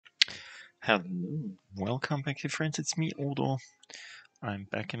Hello, welcome back, dear friends. It's me, Odo. I'm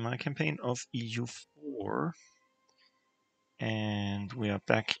back in my campaign of EU4, and we are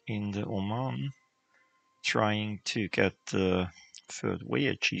back in the Oman, trying to get the third way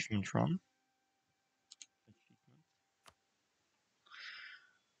achievement run.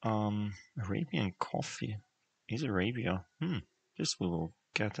 Arabian coffee is Arabia. This we will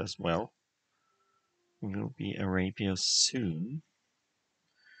get as well. We will be Arabia soon,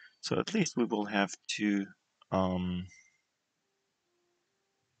 so at least we will have to Oh,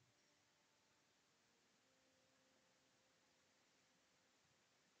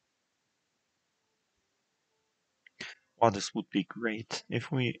 this would be great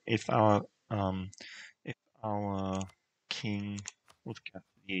if our king would get to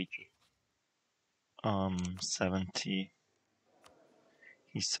the age of 70.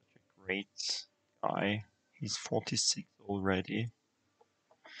 He's such a great guy. He's 46 already.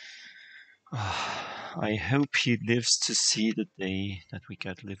 I hope he lives to see the day that we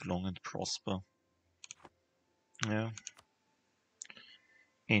get live long and prosper. Yeah.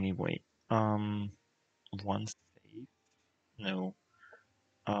 Anyway, one save. No.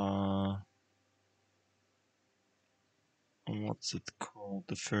 What's it called?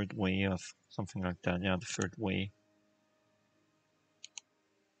 The third way of something like that. Yeah, the third way.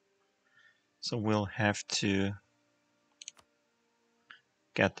 So we'll have to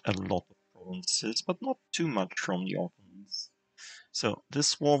get a lot of provinces, but not too much from the Ottomans. So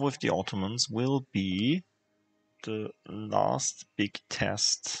this war with the Ottomans will be the last big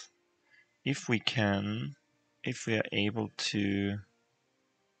test. If we are able to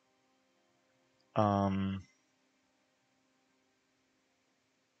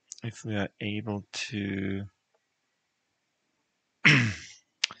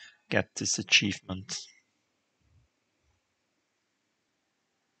get this achievement.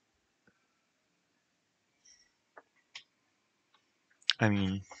 I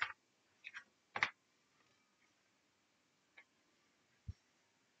mean,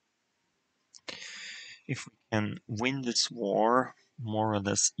 if we can win this war more or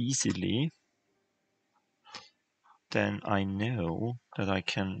less easily, then I know that I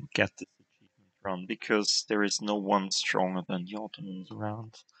can get this achievement run, because there is no one stronger than the Ottomans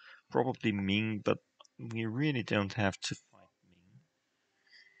around. Probably Ming, but we really don't have to fight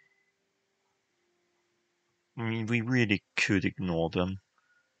Ming. I mean, we really could ignore them.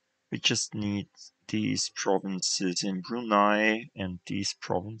 We just need these provinces in Brunei and these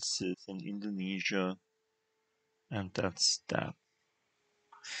provinces in Indonesia, and that's that.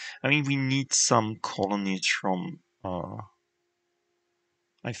 I mean, we need some colonies from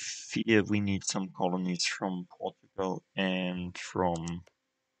I fear we need some colonies from Portugal and from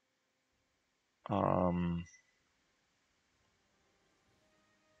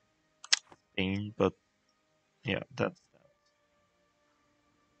Spain, but yeah, that's that.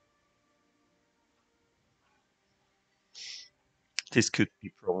 This could be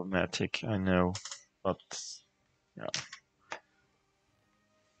problematic, I know, but yeah,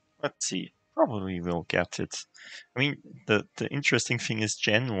 let's see. Probably we'll get it. I mean, the interesting thing is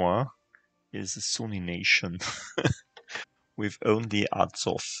Genoa is a Sunni nation with only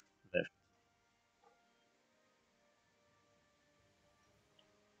Azov left.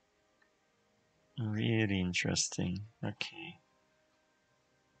 Really interesting. Okay.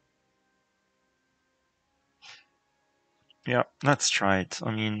 Yeah, let's try it.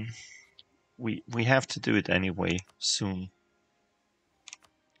 I mean, we have to do it anyway soon.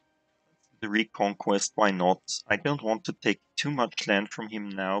 The reconquest, why not? I don't want to take too much land from him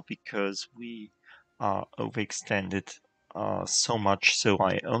now, because we are overextended so much, so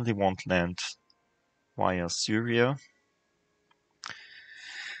I only want land via Syria.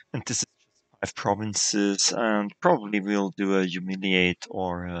 And this is just 5 provinces, and probably we'll do a humiliate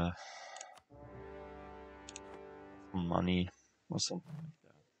or money or something like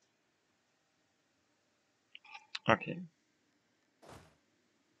that. Okay.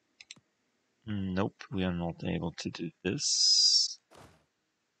 Nope, we are not able to do this.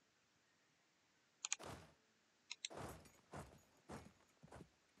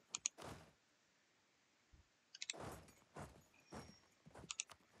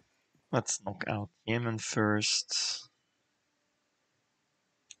 Let's knock out Yemen first.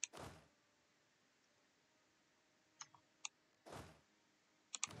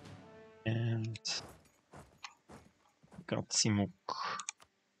 And got Simuk.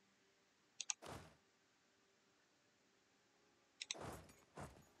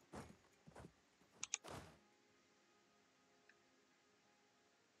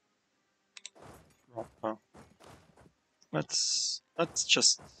 Let's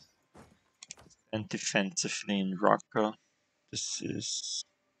just and defensively in Raqqa. This is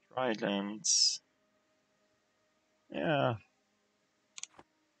dry lands. Yeah,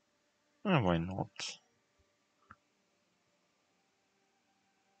 why not?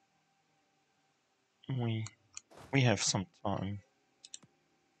 We have some time.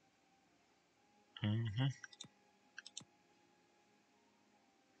 Mm-hmm.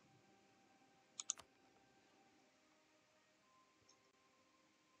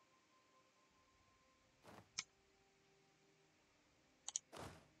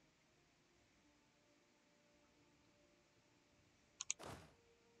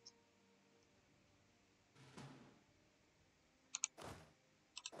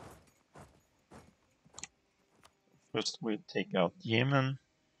 First we take out Yemen.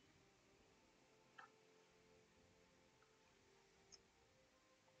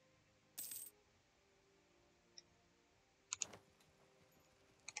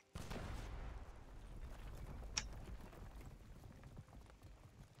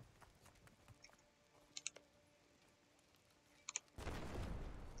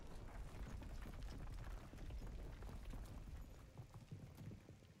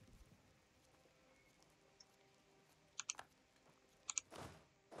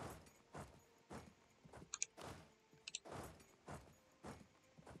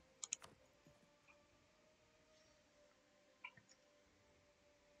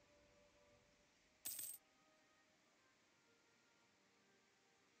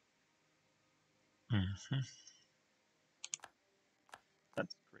 Mm-hmm.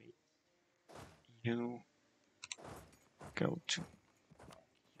 That's great. You go to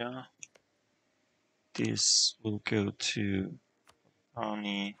yeah. This will go to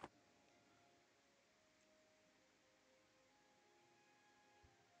Ani.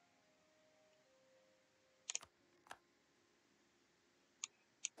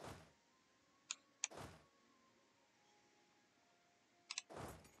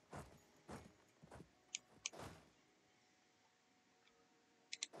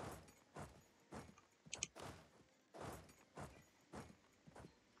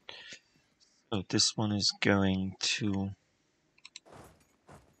 So this one is going to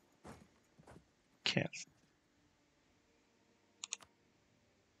Kev.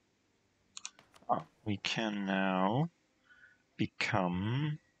 We can now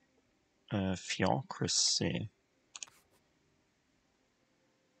become a theocracy.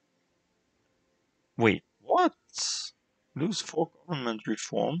 Wait, what? Lose for government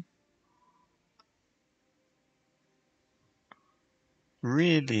reform?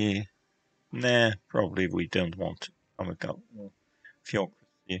 Really? Nah, probably we don't want to become a government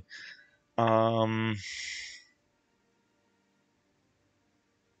theocracy. Um,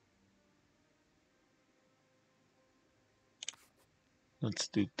 let's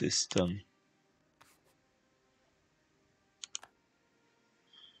do this then.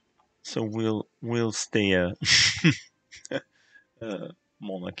 So we'll stay a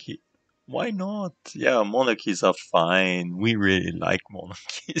monarchy. Why not? Yeah, monarchies are fine. We really like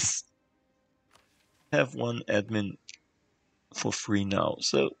monarchies. Have one admin for free now,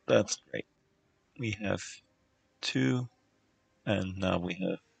 so that's great. We have two, and now we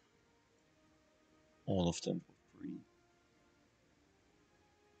have all of them for free.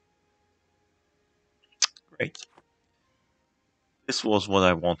 Great. This was what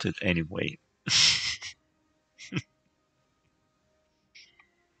I wanted anyway.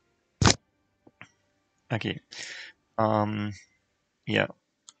 Okay. Yeah.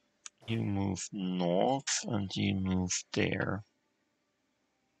 You move north and you move there.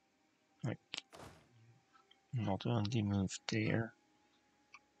 Like, not only move there,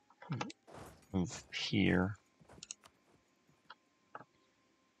 move here.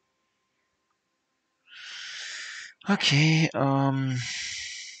 Okay,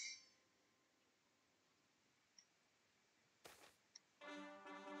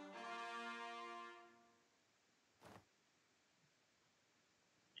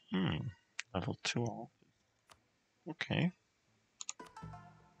 level 2. Okay.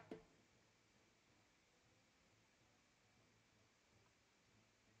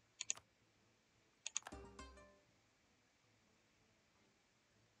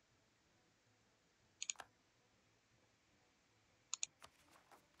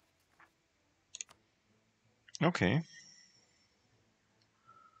 Okay.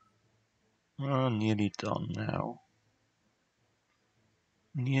 Nearly done now.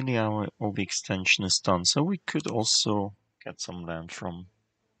 Nearly our overextension is done, so we could also get some land from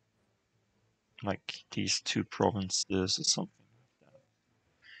like these two provinces or something like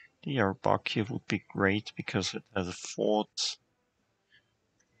that. Diyarbakir would be great because it has a fort.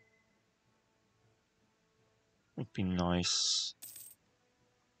 Would be nice.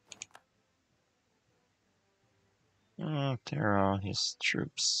 There are his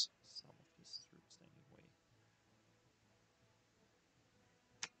troops. Some of his troops anyway.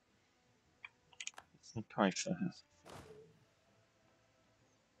 Isn't Kaifa has.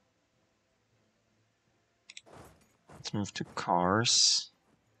 Let's move to cars.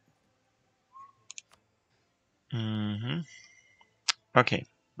 Okay,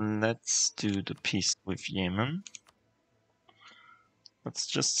 let's do the peace with Yemen. Let's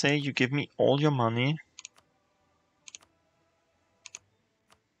just say you give me all your money.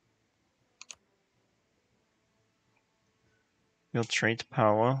 Your trade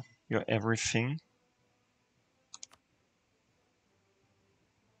power, your everything.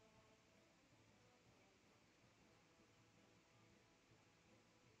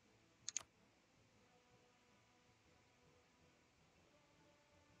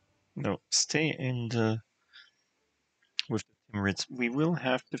 No, stay in the with the Timurids. We will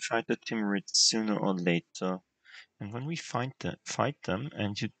have to fight the Timurids sooner or later. And when we fight them,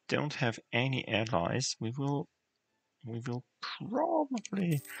 and you don't have any allies, we will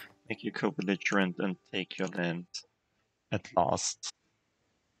probably make you co-belligerent and take your land at last.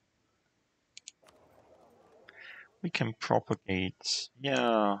 We can propagate,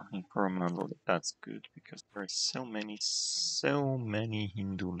 yeah, in Coromandel. That's good because there are so many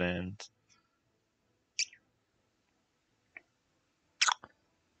Hindu land.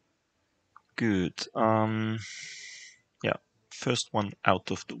 Good. Yeah, first one out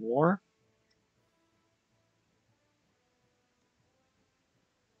of the war.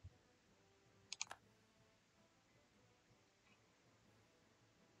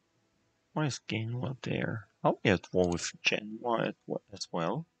 Why is Genua there? Are we at war with Genoa as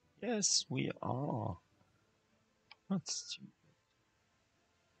well? Yes, we are. That's stupid.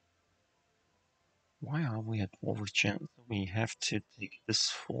 Why are we at war with Genoa? We have to take this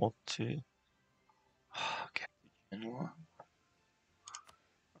fort to get to Genoa.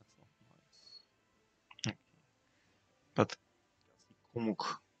 That's not nice. Okay. But Kumuk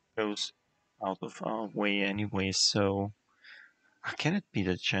goes out of our way anyway, so can it be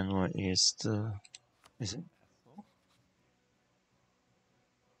that Genoa is the... is it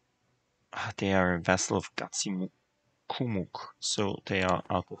vassal? They are a vassal of Kumuk, so they are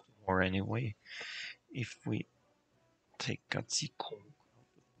out of the war anyway. If we take Kumuk out of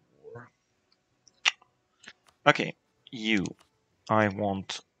the war... Okay, you. I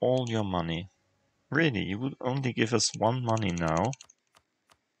want all your money. Really, you would only give us one money now?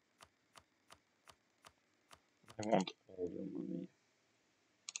 I want all your money.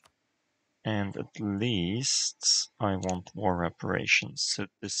 And at least I want war reparations, so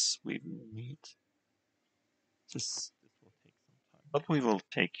this we will need. This will take some time. But we will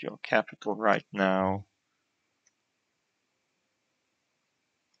take your capital right now.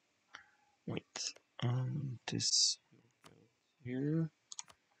 Wait, this will go here.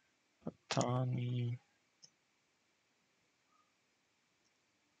 Patani.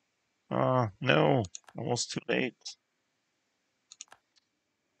 Ah, no, almost too late.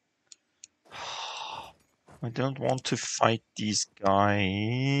 I don't want to fight these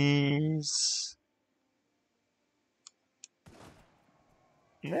guys.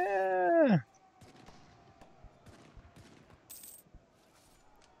 Nah.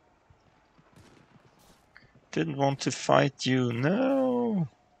 Didn't want to fight you, no.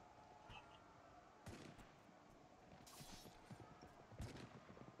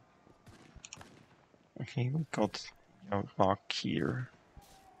 Okay, we got back here.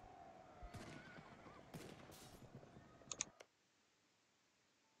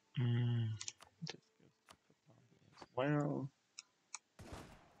 This goes to Patani as well.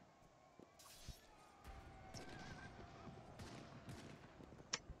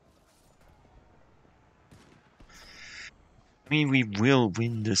 I mean, we will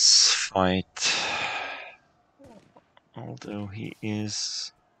win this fight. Although he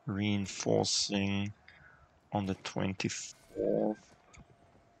is reinforcing on the 24th.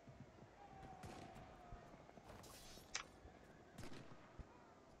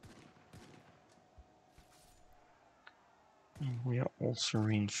 We are also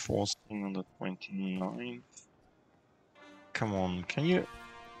reinforcing on the 29th. Come on, can you...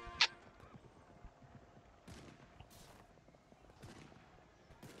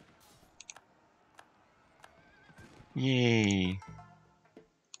 Yay!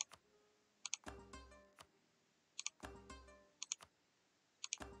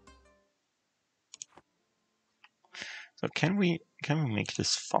 So can we make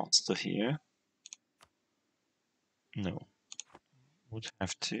this faster here? No. Would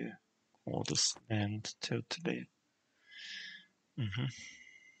have to or this land totally.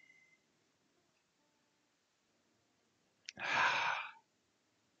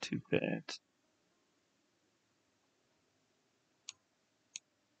 Too bad.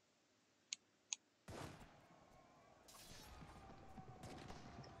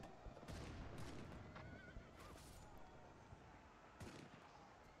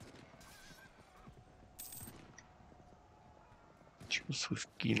 Truce with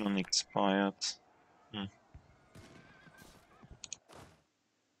Gilon expired.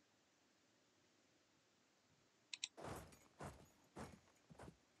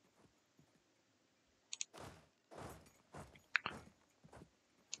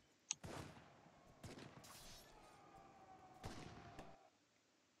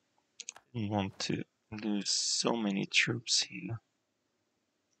 Didn't want to lose so many troops here.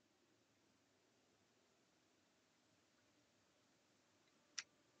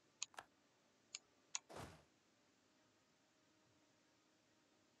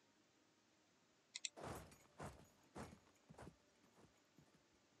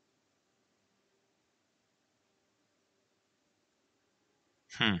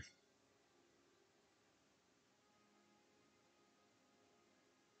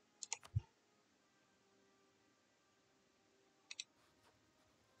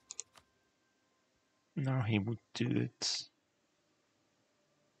 Now he would do it.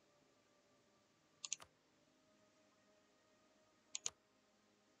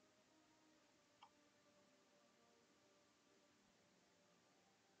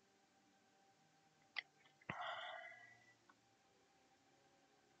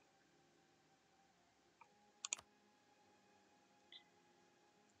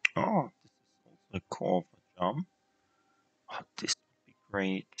 Oh, this is also a core for jump. Oh, this would be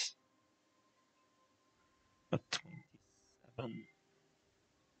great. A 27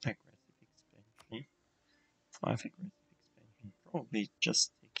 aggressive expansion. 5 aggressive expansion. Probably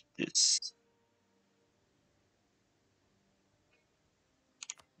just take this.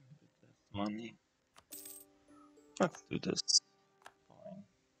 A bit less money. Let's do this.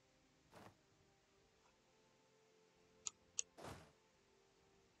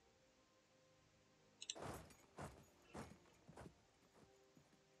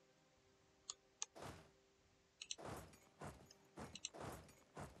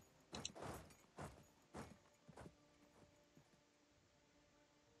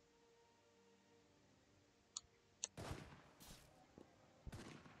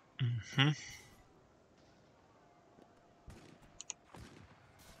 Fine.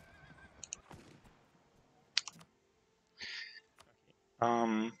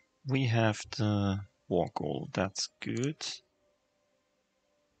 We have the war goal. That's good.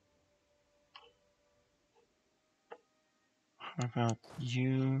 How about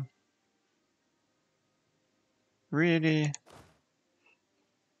you? Really?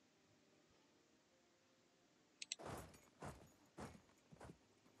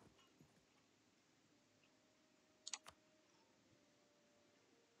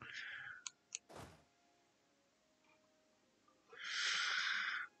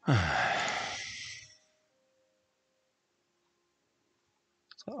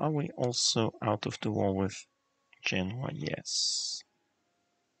 So are we also out of the war with Genoa? Yes.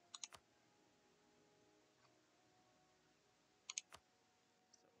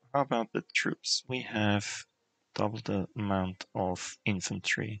 How about the troops? We have double the amount of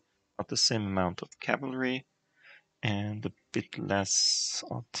infantry, about the same amount of cavalry, and a bit less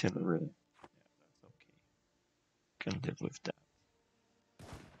artillery. Yeah, that's okay. Can live with that.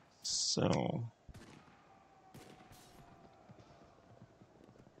 So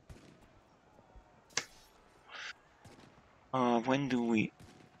when do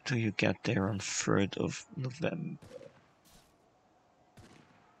you get there? On 3rd of November?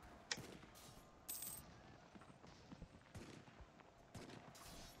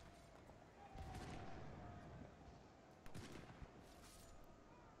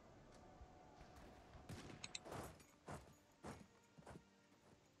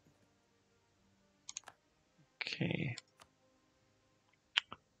 Okay.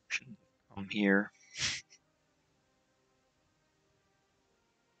 Shouldn't have come here.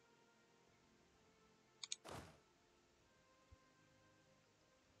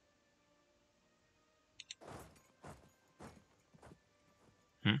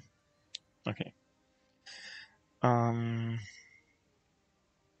 Okay.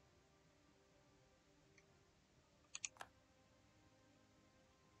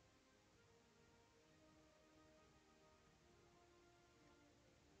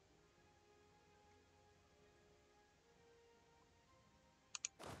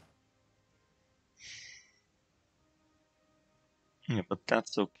 Yeah, but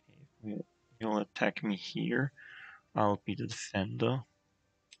that's okay. You'll attack me here. I'll be the defender.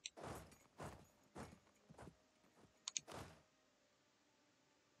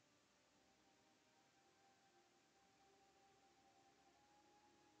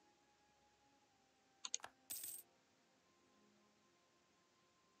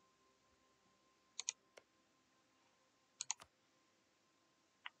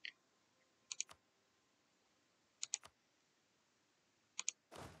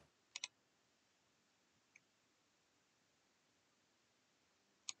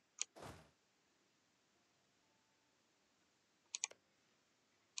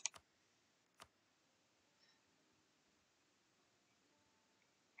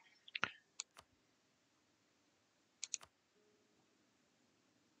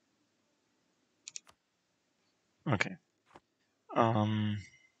 Okay.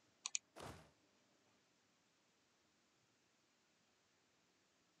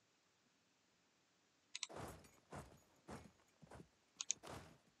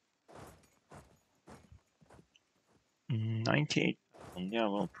 98. Yeah,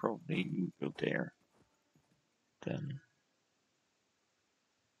 well, probably you go there then.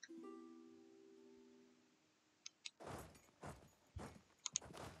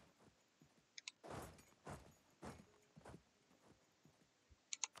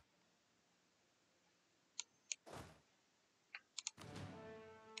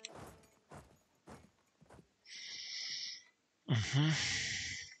 Mhm.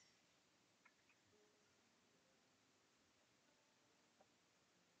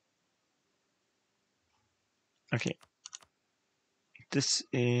 Okay, this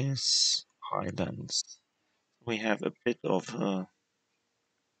is Highlands. We have a bit of a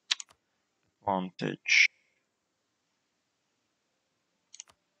advantage.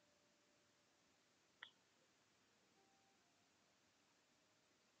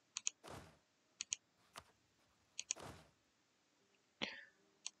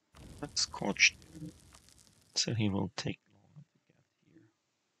 Let's scorch him, so he will take longer to get here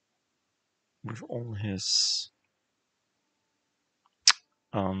with all his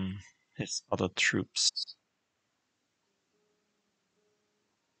other troops.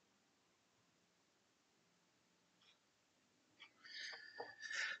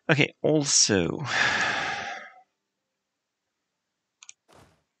 Okay, also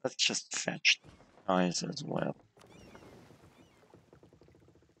let's just fetch guys as well.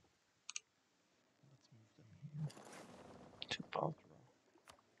 Let's move them here to Baltra.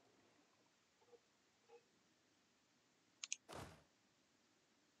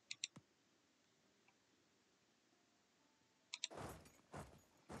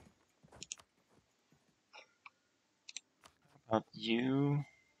 About you,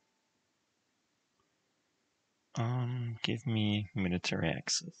 give me military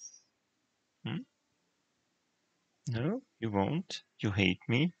access. Hmm? No, you won't. You hate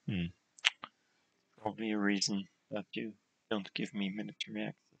me. Probably a reason that you don't give me military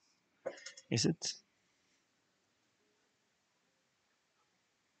access. Is it?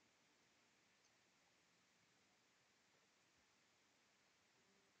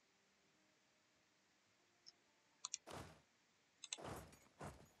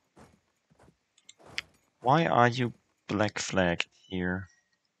 Why are you black flagged here?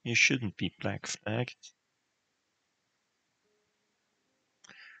 You shouldn't be black flagged.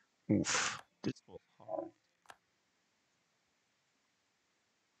 Oof, this was hard.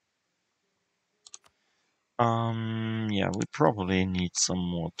 Yeah, we probably need some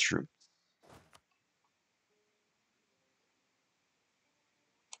more troops.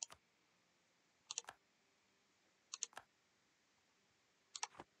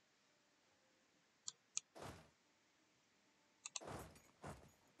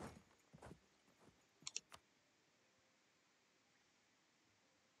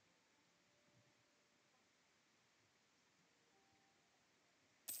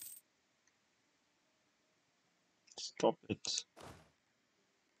 Stop it.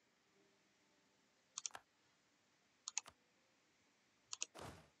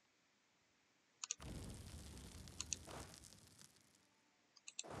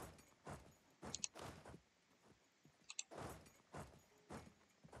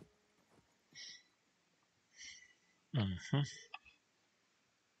 Mm-hmm.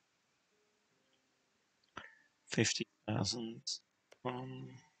 50,000. Um,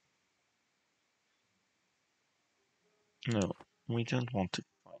 no, we don't want to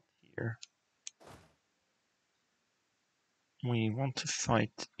fight here. We want to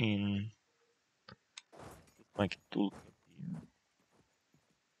fight in like Dulka here.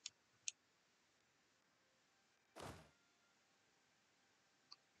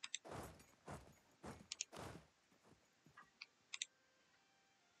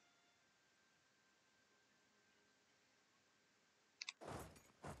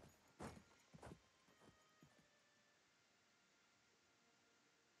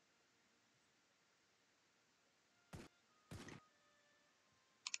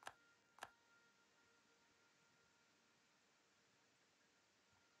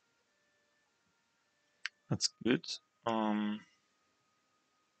 That's good.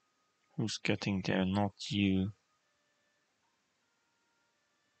 Who's getting there? Not you.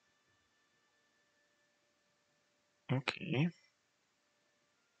 Okay.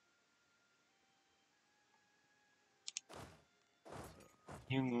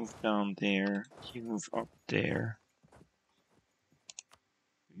 You move down there. You move up there.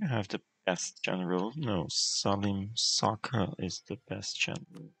 You have the best general. No, Salim Saka is the best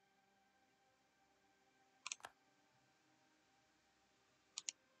general.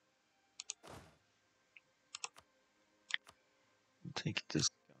 Take this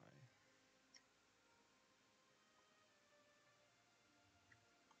guy.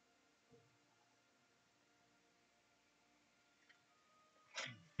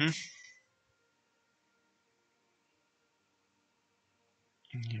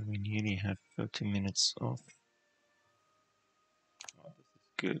 Yeah, we nearly have 30 minutes off. Oh, this is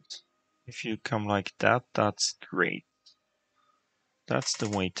good. If you come like that, that's great. That's the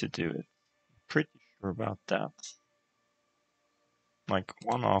way to do it. Pretty sure about that. Like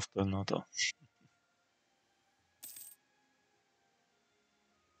one after another.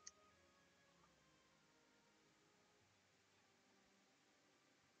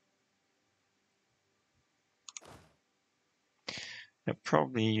 Yeah,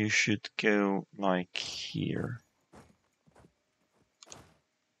 probably you should go like here.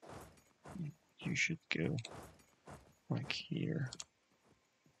 You should go like here.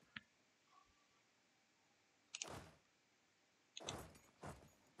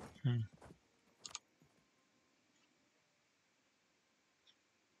 Hmm.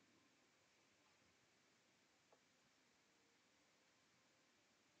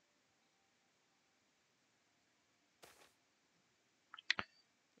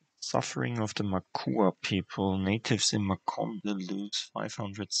 Suffering of the Makua people. Natives in Makonde lose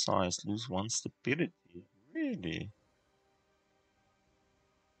 500 size, lose 1 stability. Really?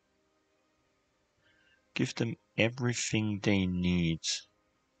 Give them everything they need.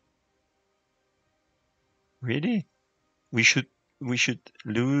 Really? We should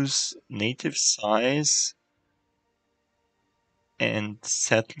lose native size and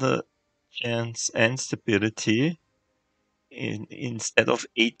settler chance and stability instead of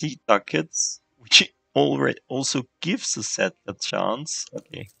 80 ducats, which already also gives a settler chance.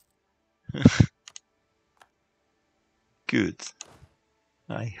 Okay. Good.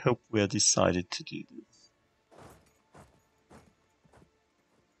 I hope we are decided to do this.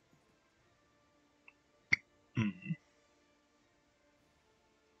 Mm.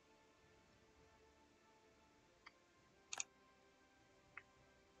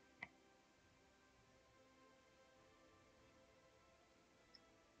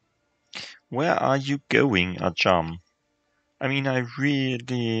 Where are you going, Ajam? I mean, I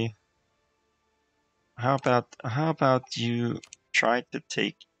really. How about you try to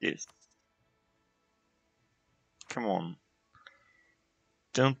take this? Come on.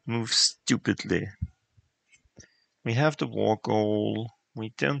 Don't move stupidly. We have the war goal. We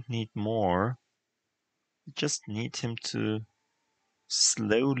don't need more. We just need him to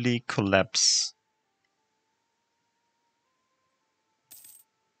slowly collapse.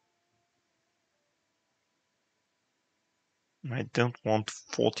 I don't want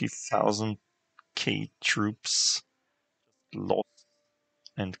 40,000 K troops lost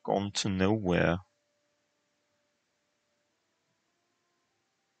and gone to nowhere.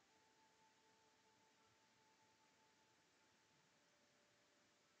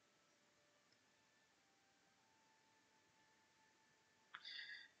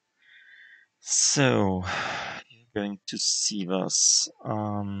 So, you're going to Sivas.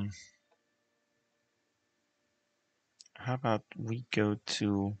 How about we go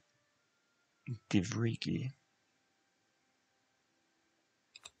to Divrigi?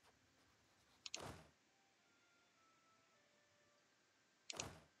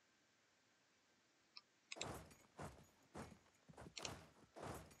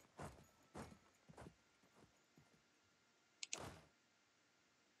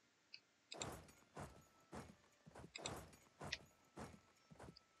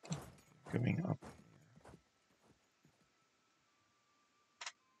 Going up.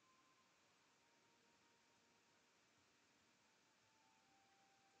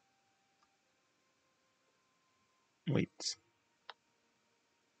 Wait.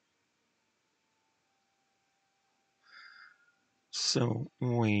 So,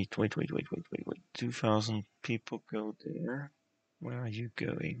 wait. 2,000 people go there. Where are you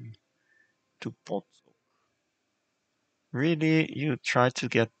going? To Potso. Really? You try to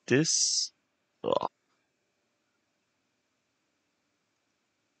get this? Ugh.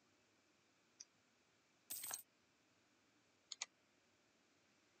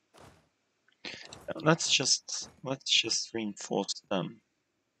 Let's just reinforce them.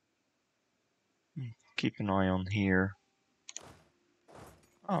 Keep an eye on here.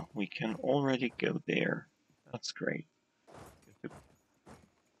 Oh, we can already go there. That's great.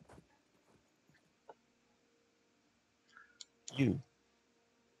 You.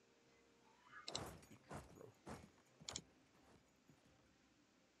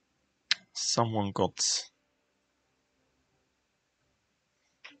 Someone got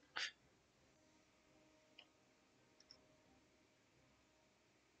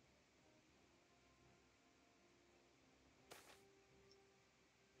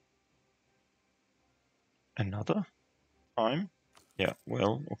another time. Yeah,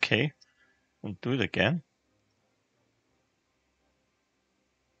 well, okay. We'll do it again.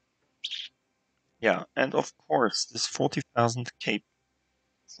 Yeah, and of course, this 40,000k,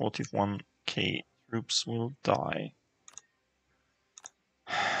 41k troops will die.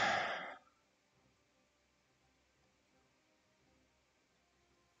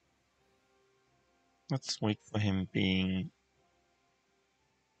 Let's wait for him being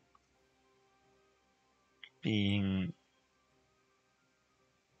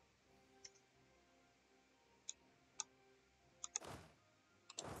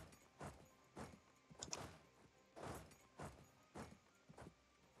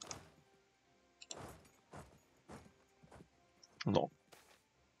locked.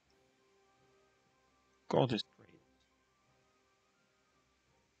 God is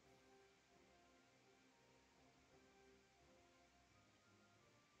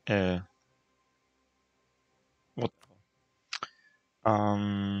great. What?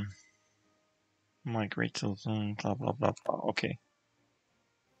 Migrate to zone, blah blah blah blah. Okay.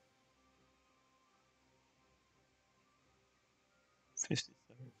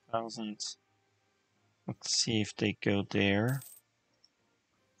 57,000. Let's see if they go there.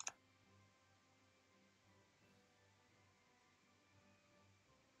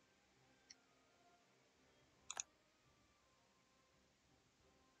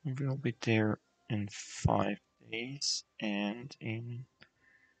 We'll be there in 5 days and in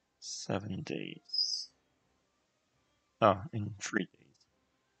 7 days. Ah, in 3 days.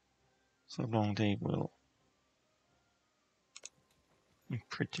 So long they will. I'm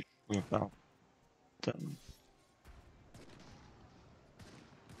pretty sure about them.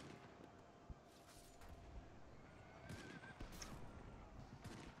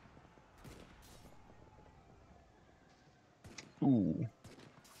 Ooh.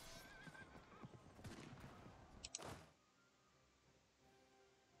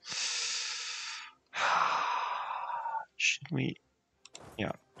 Should we?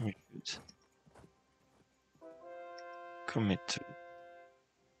 Yeah, we should commit to it.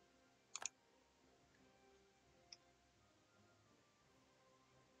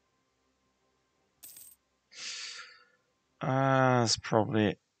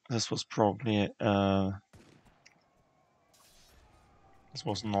 This was probably this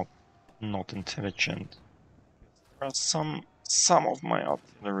was not intelligent. There are some of my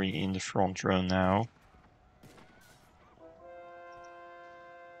artillery in the front row now.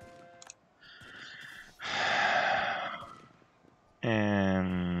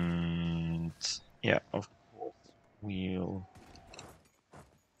 And yeah, of course we'll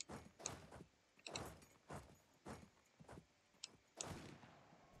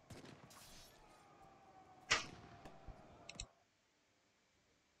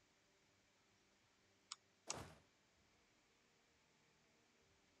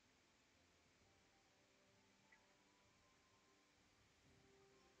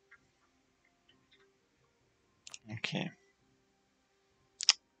okay.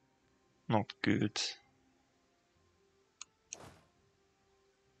 Not good.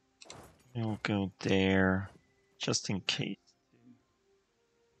 We'll go there just in case.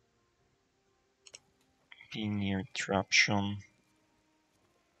 Be near disruption.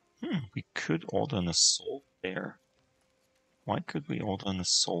 We could order an assault there. Why could we order an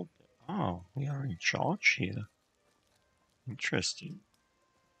assault there? Oh, we are in charge here. Interesting.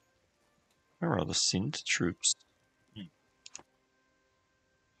 Where are the Sindh troops?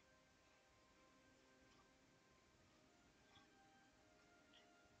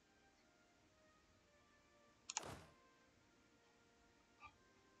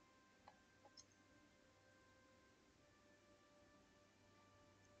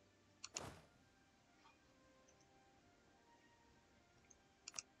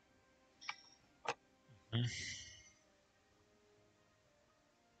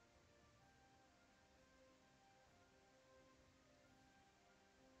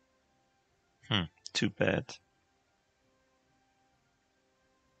 Too bad.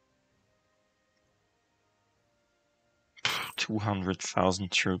 200,000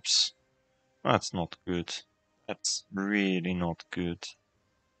 troops. That's not good. That's really not good.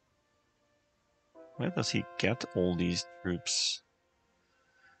 Where does he get all these troops?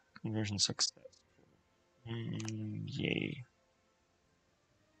 Conversion successful. Yay.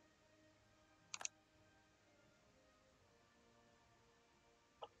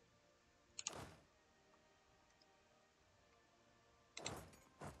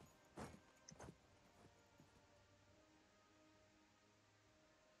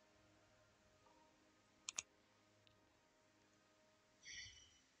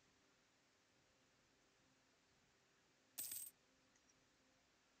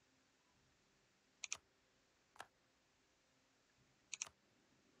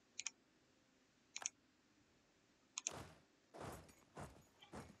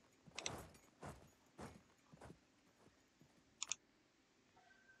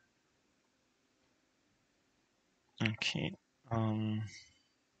 Okay.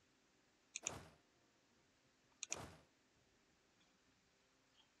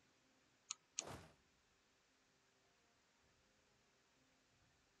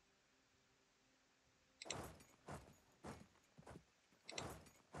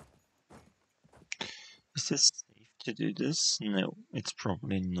 Is this safe to do this? No, it's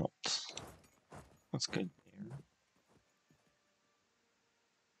probably not. Let's go there.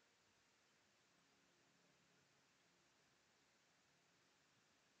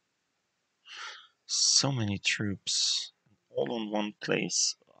 So many troops, all in one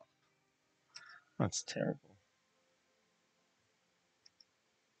place. That's terrible.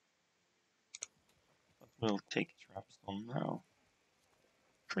 But we'll take traps on now.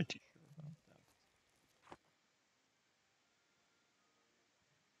 Pretty sure about that.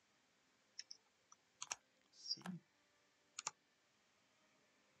 Let's see.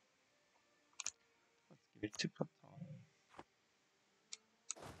 Let's give it to Patan.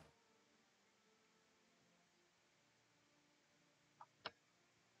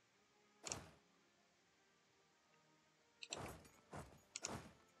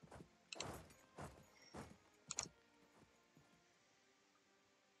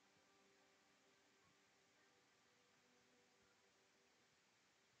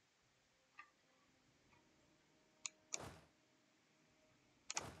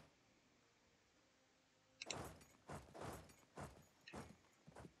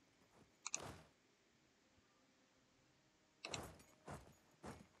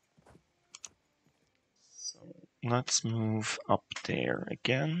 So let's move up there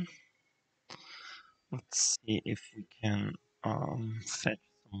again. Let's see if we can fetch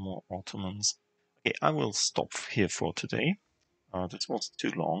some more Ottomans. Okay, I will stop here for today. This was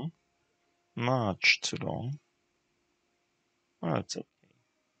too long. Much too long. Oh, it's okay.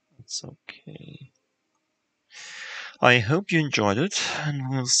 It's okay. I hope you enjoyed it, and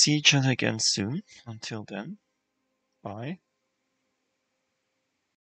we'll see each other again soon. Until then, bye.